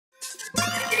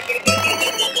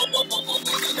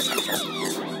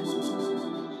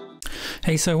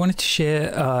Hey, so I wanted to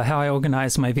share how I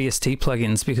organize my VST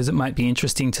plugins because it might be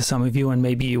interesting to some of you and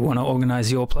maybe you want to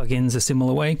organize your plugins a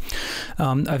similar way.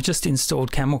 I've just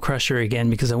installed Camel Crusher again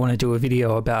because I want to do a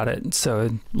video about it, so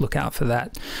look out for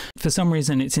that. For some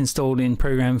reason it's installed in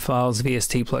Program Files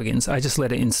VST plugins. I just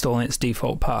let it install in its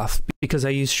default path because I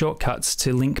use shortcuts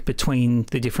to link between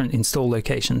the different install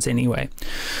locations anyway.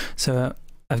 So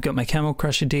I've got my Camel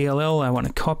Crusher DLL, I want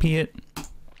to copy it.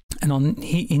 And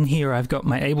in here, I've got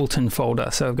my Ableton folder.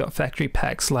 So I've got factory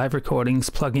packs, live recordings,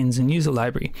 plugins, and user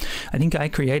library. I think I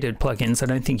created plugins. I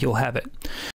don't think you'll have it.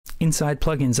 Inside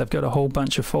plugins, I've got a whole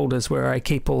bunch of folders where I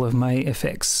keep all of my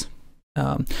effects.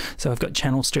 So I've got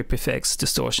channel strip effects,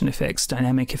 distortion effects,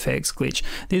 dynamic effects, glitch.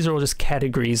 These are all just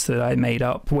categories that I made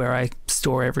up where I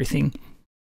store everything.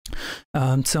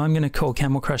 So I'm going to call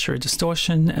Camel Crusher a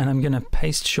distortion and I'm going to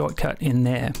paste shortcut in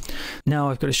there. Now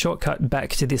I've got a shortcut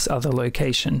back to this other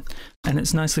location and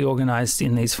it's nicely organized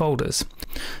in these folders.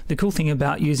 The cool thing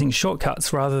about using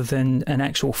shortcuts rather than an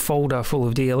actual folder full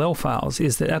of DLL files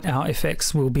is that our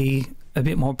effects will be a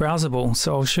bit more browsable.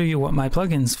 So I'll show you what my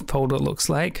plugins folder looks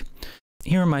like.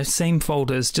 Here are my same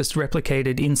folders just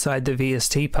replicated inside the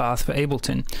VST path for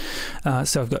Ableton.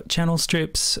 So I've got channel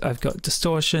strips, I've got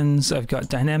distortions, I've got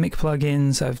dynamic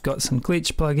plugins, I've got some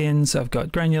glitch plugins, I've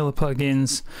got granular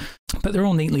plugins, but they're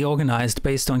all neatly organized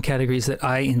based on categories that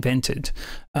I invented.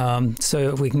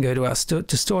 So we can go to our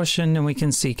distortion and we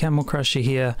can see Camel Crusher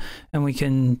here and we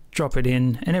can drop it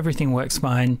in and everything works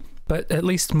fine. But at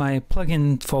least my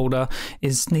plugin folder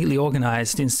is neatly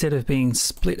organized instead of being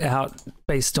split out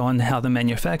based on how the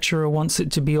manufacturer wants it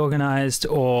to be organized,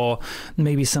 or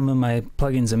maybe some of my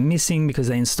plugins are missing because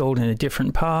they installed in a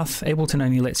different path. Ableton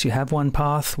only lets you have one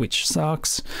path, which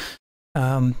sucks.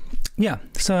 Yeah,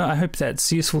 so I hope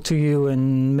that's useful to you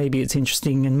and maybe it's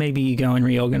interesting and maybe you go and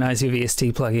reorganize your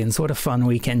VST plugins. What a fun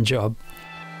weekend job.